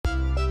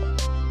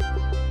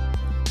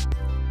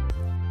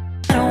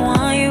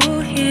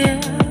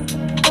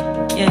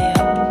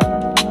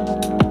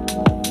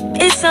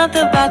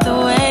something about the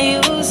way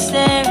you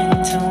stare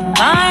into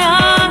my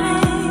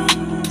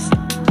eyes.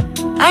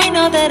 I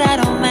know that I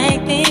don't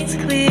make things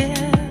clear.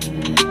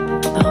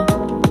 No.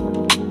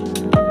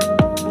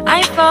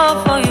 I fall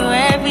for you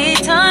every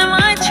time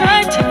I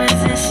try to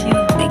resist you.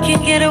 We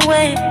can get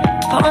away.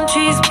 Palm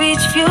trees,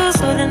 beach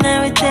views,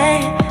 ordinary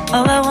day.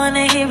 All I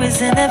wanna hear is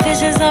in the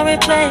visions on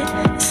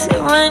replay. Sit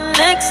right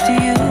next to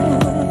you.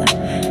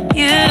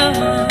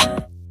 You.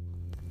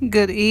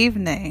 Good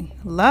evening,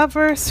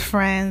 lovers,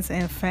 friends,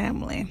 and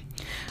family.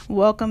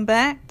 Welcome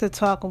back to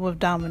Talking with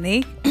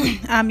Dominique.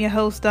 I'm your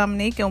host,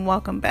 Dominique, and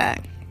welcome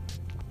back.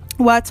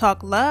 Where I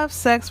talk love,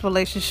 sex,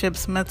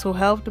 relationships, mental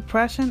health,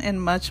 depression,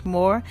 and much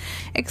more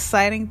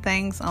exciting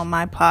things on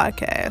my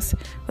podcast.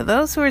 For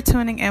those who are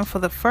tuning in for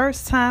the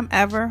first time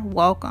ever,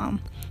 welcome.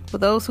 For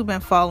those who've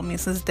been following me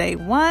since day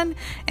one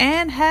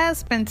and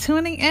has been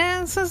tuning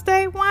in since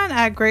day one,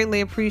 I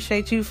greatly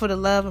appreciate you for the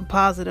love and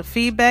positive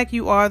feedback.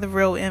 You are the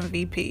real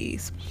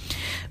MVPs.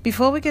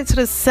 Before we get to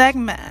the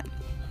segment,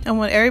 I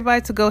want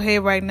everybody to go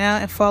ahead right now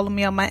and follow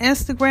me on my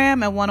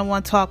Instagram at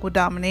One-on-One Talk with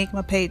Dominique.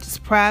 My page is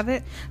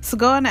private, so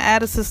go on and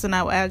add us, and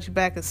I will add you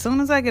back as soon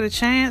as I get a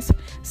chance.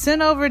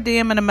 Send over a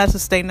DM and a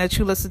message stating that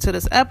you listen to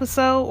this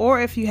episode,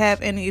 or if you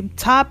have any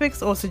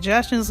topics or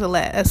suggestions, to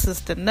let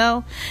assistant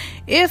know.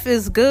 If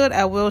it's good,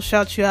 I will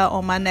shout you out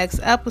on my next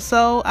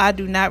episode. I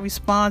do not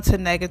respond to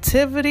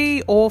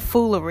negativity or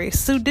foolery,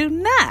 so do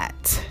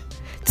not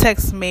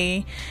text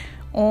me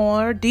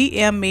or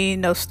DM me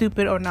no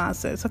stupid or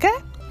nonsense, okay?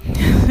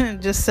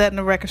 Just setting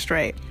the record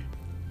straight.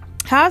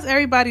 How's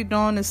everybody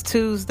doing this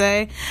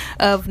Tuesday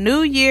of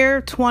New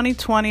Year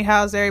 2020?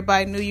 How's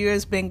everybody? New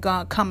Year's been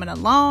coming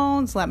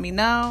along? Let me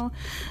know.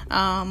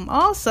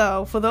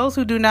 Also, for those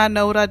who do not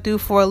know what I do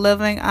for a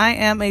living, I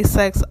am a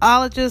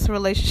sexologist,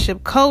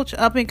 relationship coach,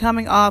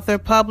 up-and-coming author,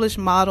 published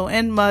model,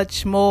 and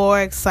much more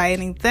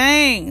exciting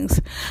things.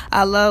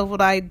 I love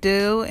what I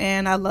do,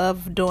 and I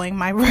love doing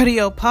my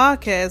radio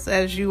podcast,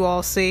 as you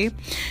all see.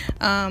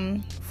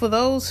 For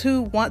those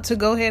who want to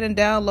go ahead and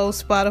download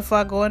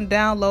Spotify, go and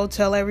download,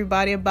 tell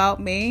everybody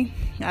about me.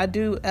 I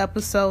do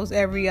episodes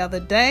every other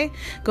day.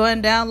 Go ahead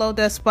and download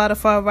that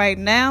Spotify right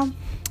now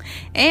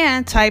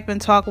and type in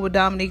Talking with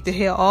Dominique to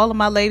hear all of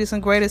my latest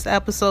and greatest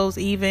episodes,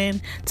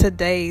 even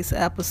today's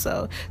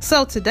episode.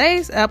 So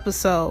today's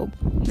episode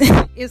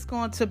is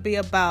going to be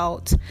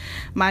about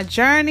my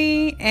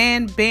journey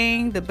and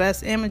being the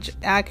best image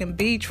I can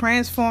be.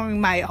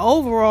 Transforming my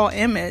overall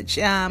image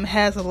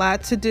has a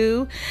lot to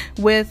do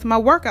with my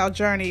workout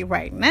journey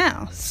right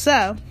now.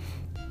 So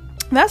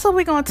that's what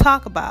we're going to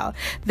talk about.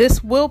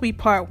 This will be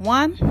part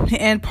 1,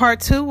 and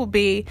part 2 will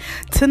be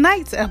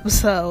tonight's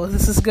episode.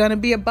 This is going to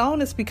be a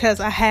bonus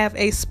because I have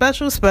a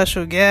special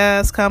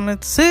guest coming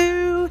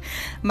to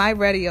my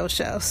radio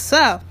show.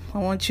 So I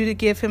want you to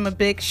give him a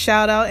big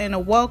shout out and a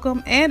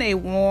welcome and a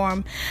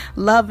warm,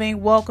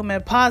 loving welcome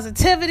and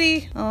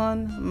positivity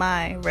on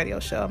my radio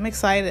show. I'm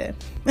excited.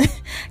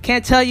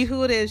 Can't tell you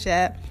who it is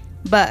yet,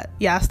 but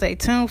y'all stay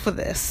tuned for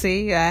this.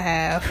 See, I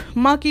have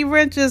monkey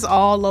wrenches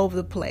all over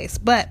the place,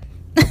 but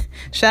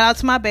shout out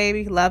to my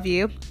baby. Love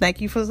you.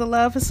 Thank you for the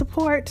love and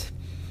support.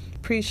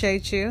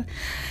 Appreciate you.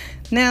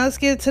 Now let's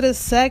get to this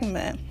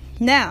segment.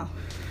 Now,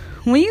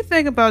 when you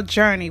think about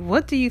journey,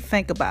 what do you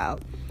think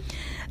about?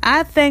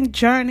 I think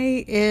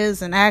journey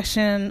is an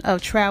action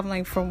of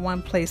traveling from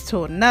one place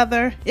to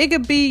another. It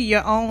could be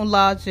your own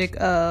logic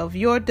of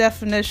your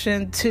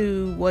definition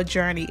to what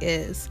journey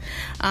is.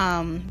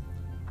 I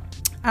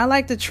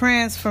like the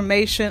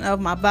transformation of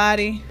my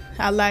body.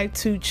 I like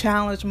to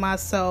challenge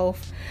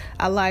myself.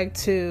 I like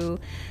to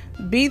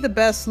be the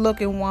best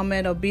looking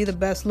woman or be the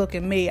best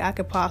looking me I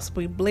could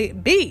possibly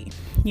be.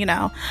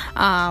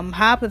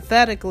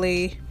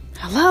 Hypothetically,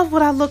 I love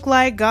what I look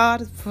like.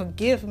 God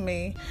forgive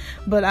me.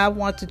 But I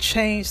want to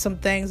change some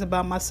things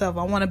about myself.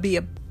 I want to be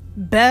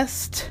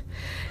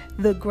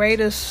the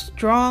greatest,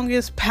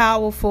 strongest,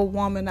 powerful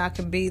woman I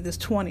can be this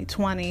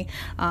 2020.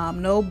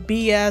 No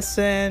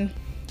BSing.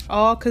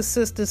 All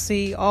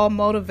consistency, all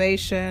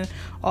motivation,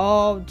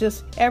 all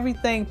just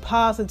everything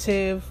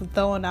positive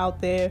throwing out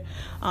there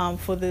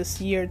for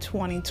this year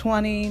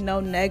 2020.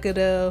 No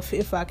negative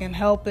if I can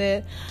help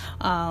it.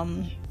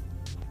 When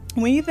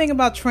you think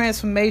about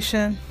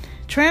transformation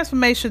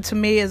to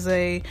me is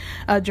a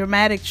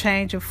dramatic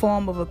change in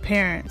form of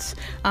appearance.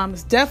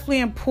 It's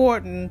definitely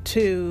important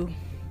to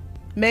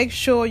make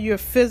sure you're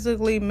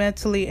physically,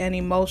 mentally, and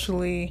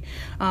emotionally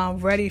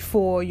ready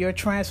for your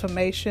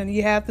transformation.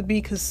 You have to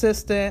be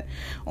consistent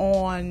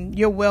on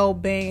your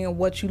well-being and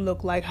what you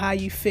look like, how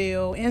you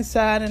feel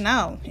inside and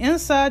out.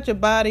 Inside your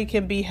body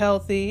can be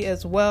healthy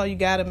as well. You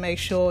got to make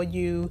sure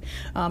you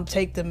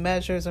take the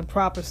measures and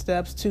proper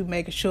steps to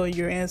making sure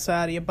your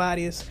inside of your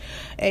body is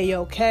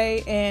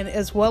A-okay, and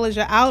as well as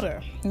your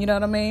outer. You know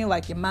what I mean?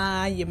 Like your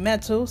mind, your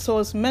mental. So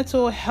it's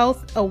Mental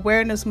Health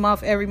Awareness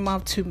Month every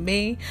month to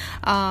me.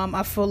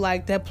 I feel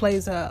like that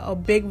plays a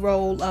big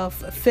role of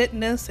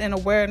fitness and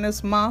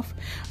awareness month.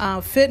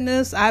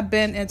 Fitness, I've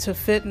been into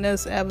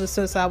fitness ever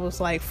since I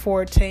was like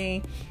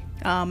 14.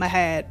 I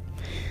had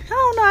I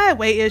don't know, I had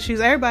weight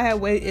issues. Everybody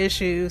had weight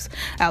issues.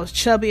 I was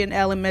chubby in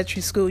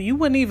elementary school. You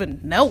wouldn't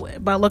even know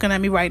it by looking at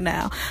me right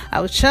now.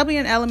 I was chubby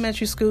in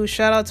elementary school.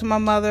 Shout out to my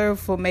mother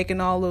for making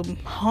all the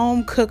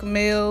home cooked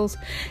meals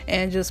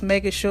and just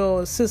making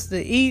sure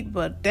sister eat.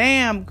 But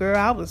damn, girl,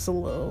 I was a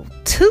little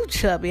too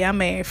chubby. I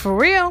mean, for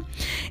real.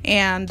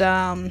 And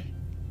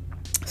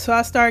so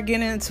I started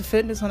getting into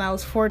fitness when I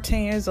was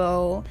 14 years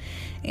old.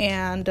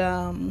 And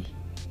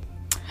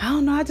I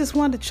don't know, I just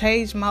wanted to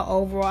change my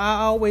overall.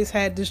 I always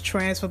had this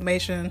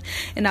transformation,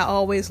 and I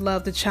always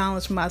loved to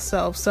challenge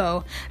myself.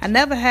 So I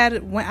never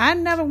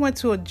went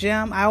to a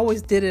gym. I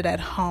always did it at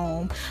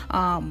home.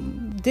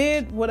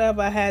 Did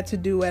whatever I had to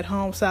do at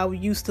home. So I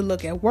used to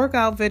look at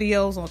workout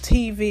videos on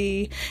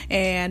TV,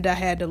 and I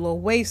had the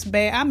little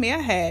waistband. I mean, I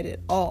had it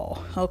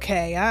all.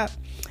 Okay, I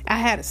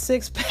had a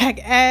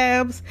 6-pack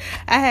abs.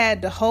 I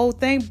had the whole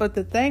thing, but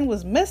the thing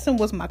was missing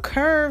was my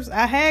curves.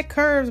 I had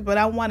curves, but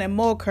I wanted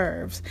more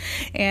curves.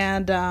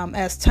 And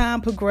as time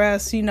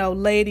progressed,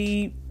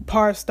 lady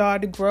parts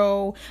started to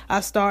grow.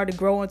 I started to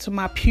grow into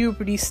my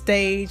puberty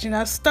stage, and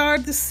I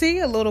started to see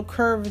a little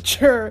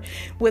curvature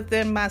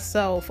within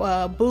myself.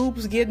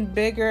 Boobs getting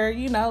bigger,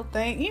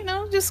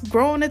 just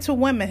growing into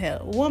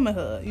womanhood,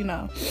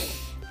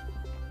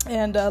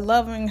 and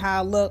loving how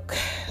I look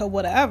or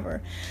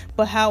whatever.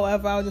 But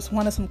however, I just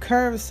wanted some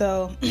curves,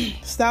 so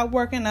stopped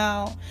working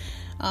out.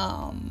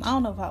 I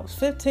don't know if I was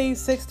 15,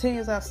 16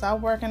 as I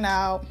stopped working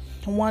out.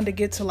 I wanted to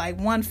get to like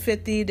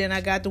 150, then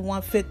I got to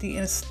 150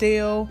 and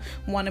still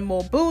wanted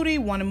more booty,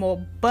 wanted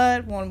more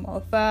butt, wanted more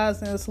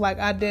thighs, and it's like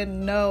I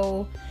didn't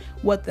know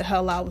what the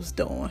hell I was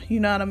doing.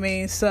 You know what I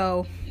mean?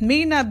 So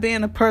me not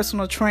being a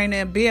personal trainer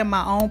and being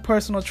my own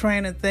personal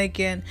trainer,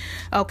 thinking,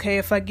 okay,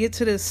 if I get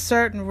to this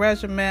certain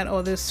regimen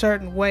or this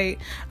certain weight,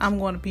 I'm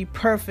going to be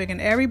perfect.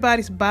 And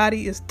everybody's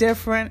body is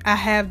different. I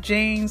have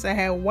genes. I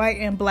have white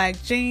and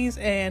black genes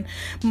and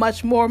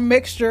much more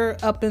mixture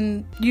up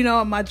in,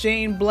 my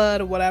gene blood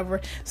or whatever.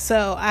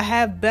 So I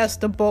have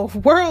best of both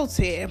worlds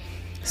here.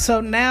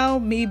 So now,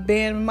 me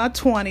being in my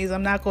 20s,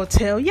 I'm not going to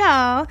tell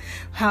y'all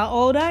how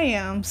old I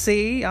am.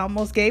 See, I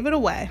almost gave it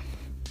away.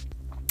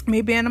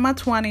 Me being in my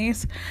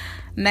 20s,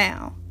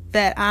 now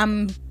that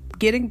I'm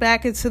getting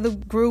back into the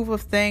groove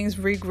of things,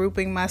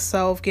 regrouping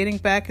myself, getting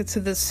back into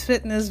this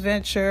fitness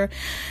venture,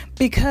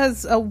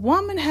 because a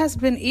woman has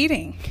been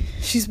eating.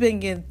 She's been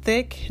getting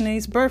thick, and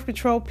these birth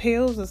control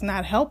pills is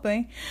not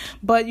helping.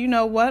 But you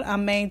know what?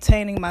 I'm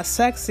maintaining my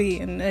sexy.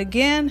 And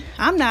again,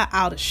 I'm not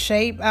out of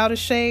shape. I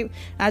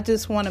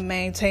just want to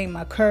maintain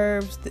my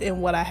curves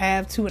and what I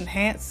have to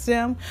enhance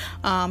them,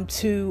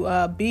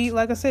 to be,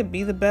 like I said,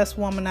 be the best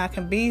woman I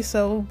can be.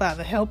 So by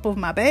the help of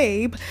my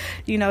babe,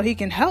 he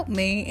can help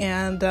me,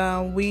 and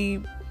we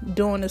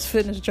doing this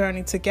fitness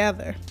journey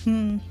together.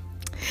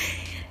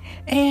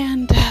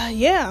 And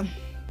yeah,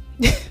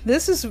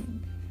 this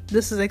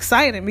is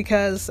exciting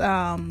because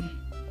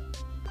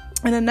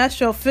in a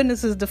nutshell,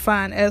 fitness is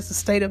defined as the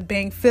state of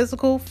being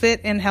physical,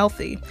 fit, and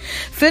healthy.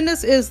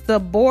 Fitness is the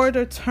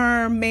broader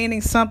term meaning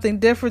something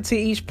different to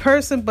each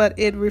person, but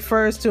it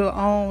refers to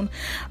our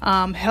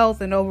own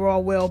health and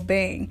overall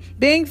well-being.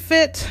 Being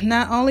fit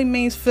not only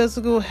means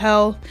physical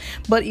health,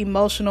 but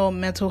emotional and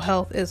mental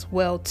health as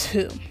well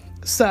too.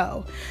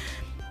 So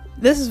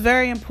this is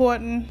very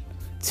important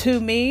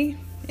to me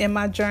in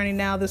my journey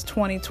now, this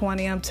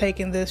 2020. I'm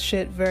taking this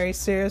shit very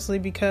seriously,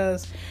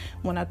 because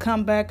when I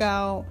come back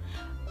out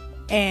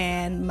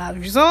and my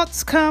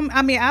results come,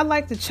 I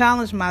like to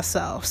challenge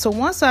myself. So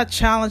once I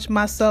challenge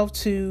myself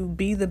to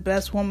be the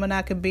best woman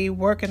I can be,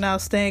 working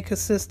out, staying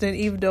consistent,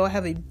 even though I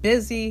have a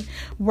busy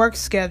work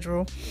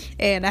schedule,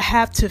 and I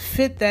have to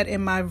fit that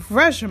in my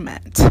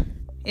regimen,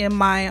 in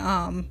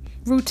my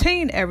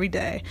routine every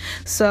day.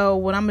 So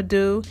what I'm gonna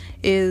do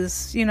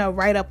is,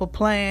 write up a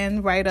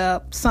plan, write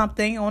up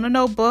something on a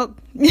notebook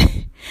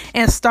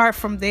and start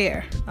from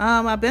there.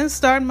 I've been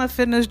starting my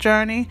fitness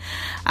journey.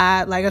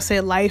 Like I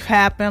said, life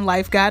happened,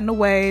 life got in the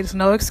way. There's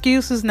no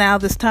excuses now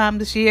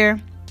this year.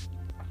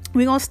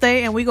 We're going to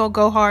stay and we're going to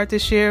go hard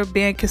this year,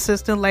 being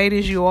consistent,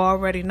 ladies. You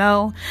already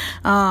know.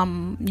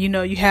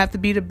 You have to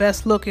be the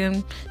best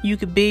looking you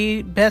could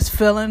be, best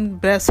feeling,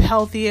 best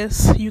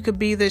healthiest you could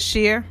be this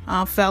year.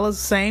 Fellas,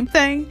 same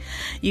thing.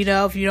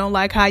 If you don't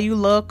like how you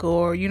look,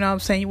 or, you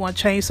want to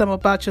change something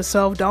about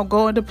yourself, don't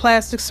go into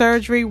plastic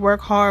surgery.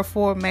 Work hard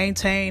for it.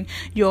 Maintain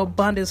your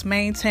abundance,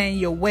 maintain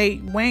your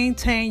weight,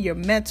 maintain your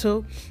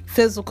mental,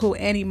 physical,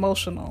 and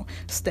emotional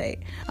state.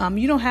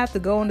 You don't have to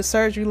go into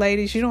surgery,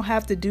 ladies. You don't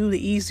have to do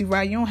the easy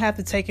route. You don't have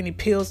to take any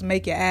pills to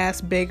make your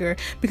ass bigger,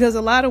 because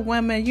a lot of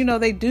women,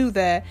 they do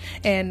that.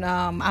 And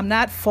I'm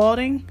not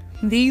faulting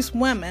these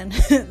women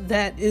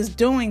that is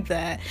doing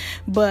that,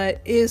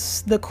 but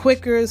it's the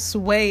quickest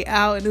way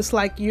out, and it's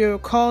like you're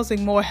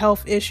causing more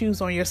health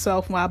issues on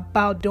yourself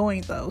about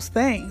doing those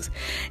things.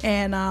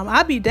 And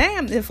I'd be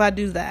damned if I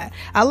do that.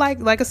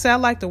 Like I said, I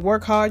like to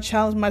work hard,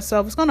 challenge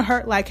myself. It's gonna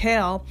hurt like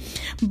hell,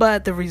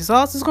 but the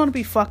results is gonna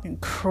be fucking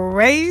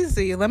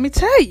crazy, let me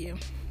tell you.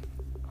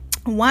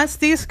 once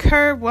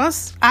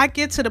I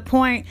get to the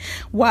point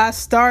where I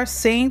start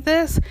seeing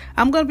this,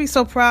 I'm going to be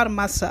so proud of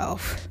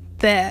myself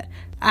that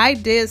I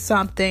did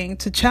something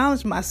to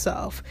challenge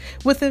myself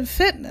within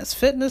fitness.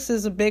 Fitness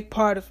is a big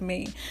part of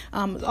me.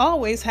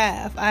 Always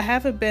have. I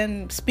haven't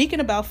been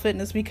speaking about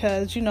fitness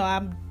because,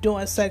 I'm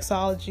doing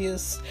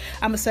sexology.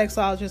 I'm a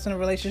sexologist and a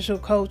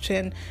relationship coach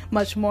and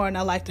much more. And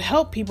I like to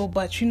help people.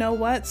 But you know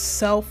what?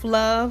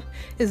 Self-love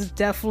is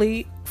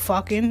definitely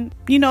fucking,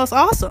 it's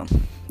awesome.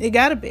 It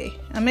gotta be.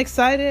 I'm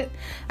excited.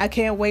 I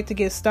can't wait to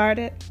get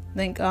started. I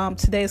think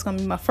today is going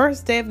to be my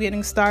first day of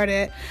getting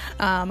started.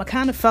 I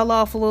kind of fell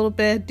off a little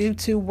bit due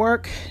to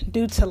work,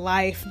 due to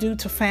life, due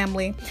to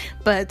family.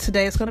 But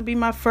today is going to be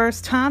my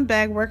first time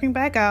back, working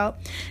back out.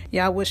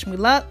 Y'all wish me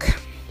luck.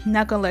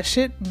 Not going to let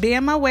shit be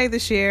in my way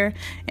this year.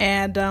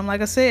 And like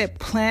I said,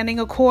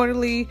 planning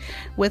accordingly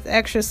with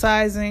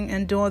exercising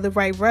and doing the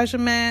right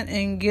regimen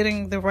and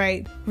getting the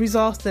right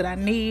results that I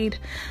need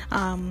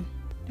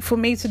for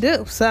me to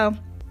do. So,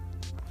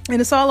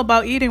 and it's all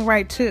about eating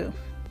right too.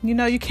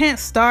 You can't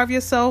starve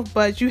yourself,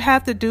 but you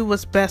have to do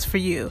what's best for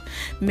you.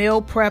 Meal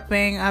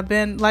prepping. I've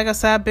been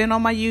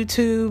on my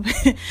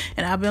YouTube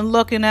and I've been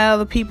looking at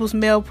other people's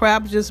meal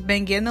prep. Just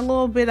been getting a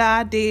little bit of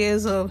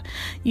ideas of,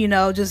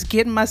 just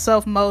getting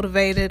myself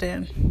motivated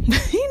and,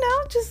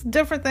 just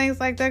different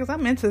things like that. Cause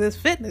I'm into this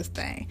fitness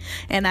thing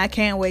and I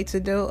can't wait to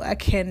do it. I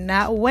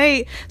cannot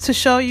wait to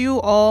show you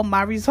all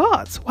my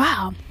results.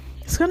 Wow.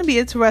 It's going to be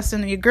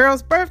interesting. Your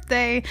girl's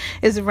birthday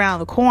is around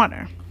the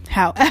corner.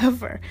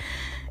 However,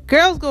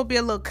 girl's gonna be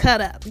a little cut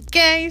up,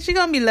 okay? She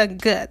gonna be looking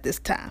good this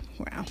time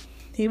around.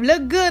 You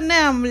look good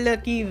now, I'm gonna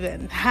look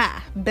even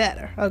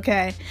better,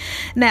 okay?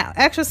 Now,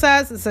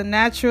 exercise is a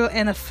natural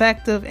and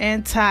effective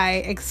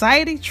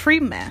anti-anxiety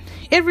treatment.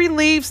 It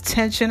relieves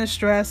tension and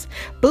stress,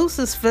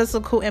 boosts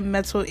physical and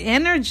mental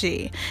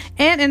energy,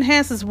 and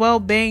enhances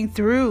well-being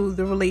through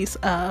the release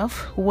of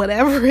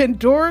whatever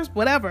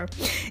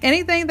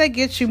Anything that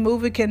gets you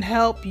moving can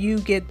help you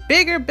get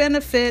bigger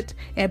benefit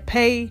and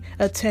pay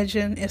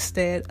attention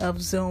instead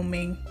of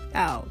zooming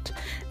out.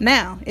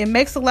 Now, it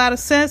makes a lot of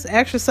sense.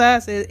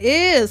 Exercise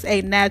is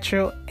a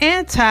natural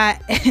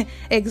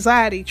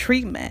anti-anxiety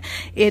treatment.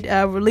 It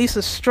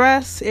releases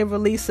stress. It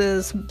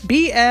releases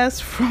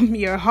BS from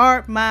your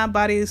heart, mind,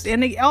 bodies,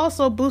 and it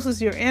also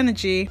boosts your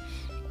energy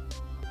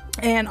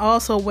and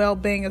also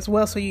well-being as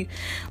well. So you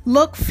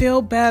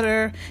feel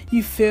better.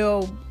 You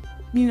feel,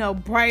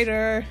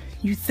 brighter.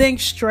 You think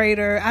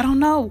straighter. I don't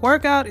know.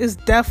 Workout is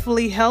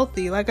definitely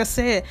healthy. Like I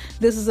said,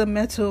 this is a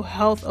mental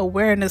health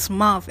awareness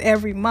month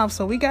every month.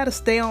 So we got to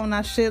stay on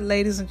our shit,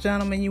 ladies and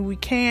gentlemen. We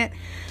can't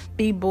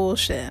be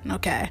bullshitting,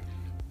 okay?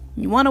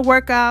 You want to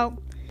work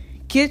out?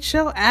 Get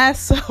your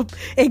ass up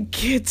and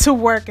get to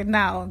working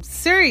out. I'm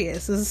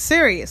serious. This is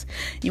serious.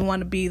 You want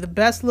to be the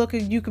best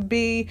looking you could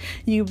be.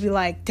 You be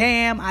like,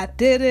 damn, I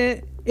did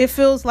it. It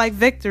feels like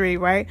victory,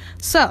 right?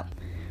 So,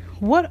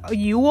 what are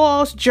you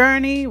all's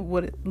journey,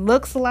 what it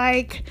looks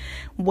like,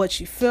 what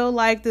you feel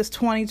like this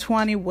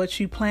 2020, what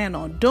you plan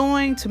on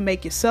doing to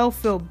make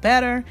yourself feel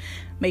better,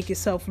 make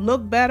yourself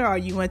look better. Are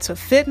you into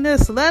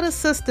fitness? Let a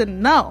sister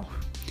know.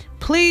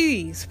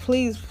 Please,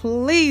 please,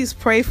 please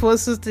pray for a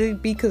sister.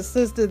 Be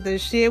consistent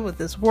this year with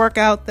this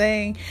workout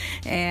thing.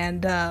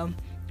 And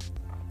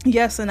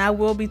yes, and I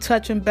will be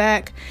touching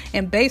back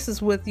and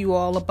bases with you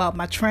all about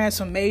my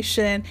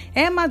transformation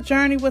and my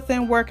journey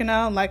within working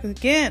out. Like,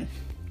 again,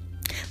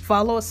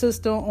 follow a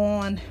sister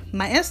on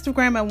my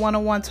Instagram at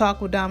 101 Talk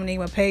with Dominique.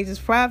 My page is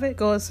private.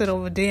 Go and sit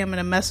over DM in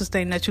a message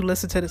stating that you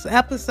listened to this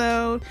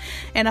episode.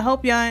 And I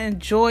hope y'all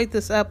enjoyed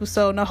this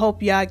episode. And I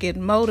hope y'all get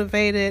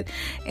motivated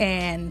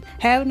and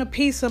having a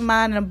peace of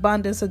mind and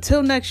abundance.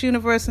 Until next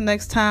universe and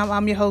next time,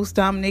 I'm your host,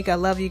 Dominique. I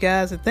love you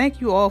guys. And thank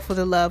you all for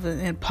the love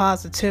and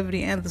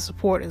positivity and the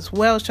support as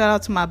well. Shout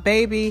out to my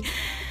baby.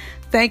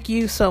 Thank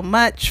you so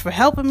much for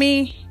helping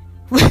me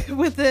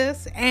with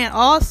this. And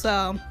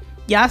also,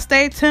 y'all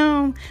stay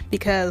tuned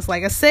because,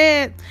 like I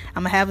said,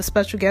 I'm going to have a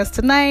special guest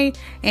tonight,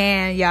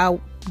 and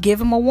y'all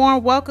give him a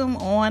warm welcome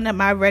on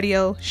my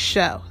radio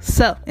show.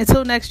 So,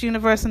 until next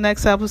universe and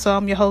next episode,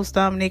 I'm your host,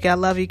 Dominique. I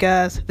love you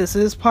guys. This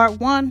is part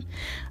 1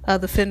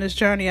 of the fitness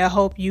journey. I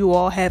hope you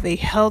all have a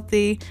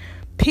healthy,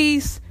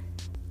 peace,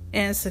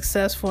 and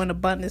successful and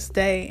abundance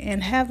day,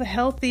 and have a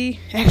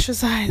healthy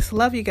exercise.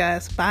 Love you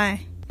guys.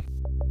 Bye.